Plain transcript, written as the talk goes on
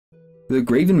The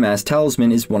Graven-Mass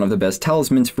Talisman is one of the best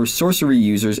talismans for sorcery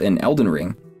users in Elden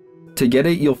Ring. To get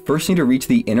it, you'll first need to reach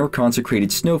the Inner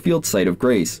Consecrated Snowfield Site of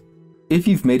Grace. If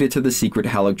you've made it to the secret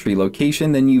Haligtree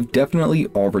location, then you've definitely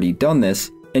already done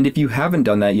this, and if you haven't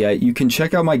done that yet, you can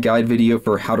check out my guide video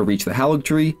for how to reach the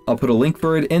Haligtree. I'll put a link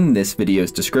for it in this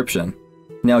video's description.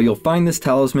 Now you'll find this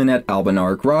talisman at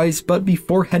Albinauric Rise, but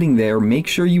before heading there, make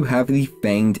sure you have the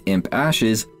Fanged Imp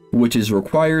Ashes, which is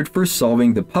required for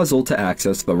solving the puzzle to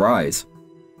access the Rise.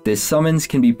 This summons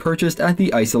can be purchased at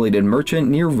the isolated merchant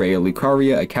near Raya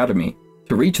Lucaria Academy.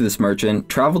 To reach this merchant,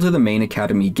 travel to the main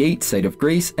academy gate, Site of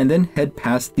Grace, and then head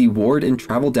past the ward and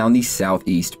travel down the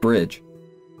southeast bridge.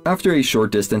 After a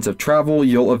short distance of travel,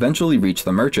 you'll eventually reach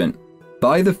the merchant.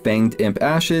 Buy the Fanged Imp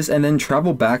Ashes and then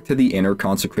travel back to the Inner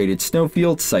Consecrated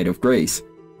Snowfield Site of Grace.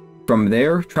 From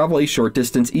there, travel a short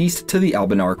distance east to the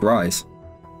Albinauric Rise.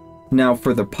 Now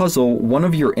for the puzzle, one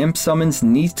of your imp summons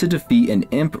needs to defeat an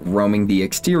imp roaming the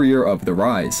exterior of the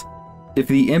Rise. If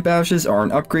the imp ashes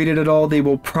aren't upgraded at all, they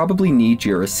will probably need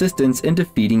your assistance in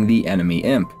defeating the enemy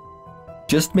imp.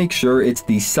 Just make sure it's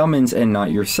the summons and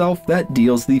not yourself that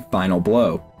deals the final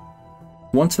blow.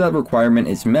 Once that requirement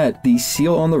is met, the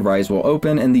seal on the Rise will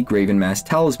open and the Graven-Mass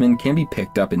Talisman can be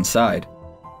picked up inside.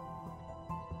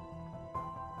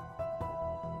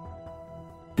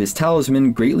 This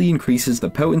talisman greatly increases the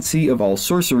potency of all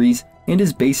sorceries and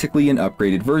is basically an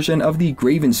upgraded version of the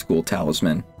Graven-School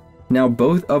Talisman. Now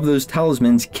both of those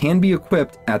talismans can be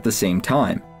equipped at the same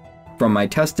time. From my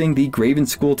testing, the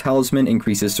Graven-School Talisman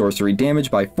increases sorcery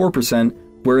damage by 4%,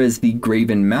 whereas the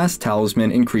Graven-Mass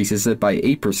Talisman increases it by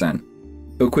 8%.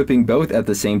 Equipping both at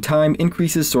the same time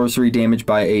increases sorcery damage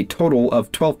by a total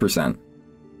of 12%.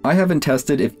 I haven't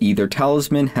tested if either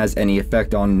talisman has any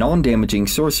effect on non-damaging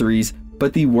sorceries,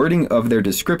 but the wording of their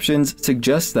descriptions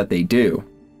suggests that they do.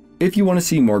 If you want to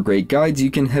see more great guides,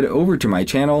 you can head over to my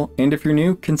channel, and if you're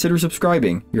new, consider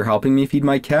subscribing. You're helping me feed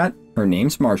my cat. Her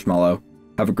name's Marshmallow.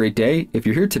 Have a great day if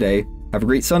you're here today, have a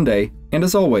great Sunday, and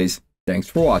as always, thanks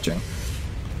for watching.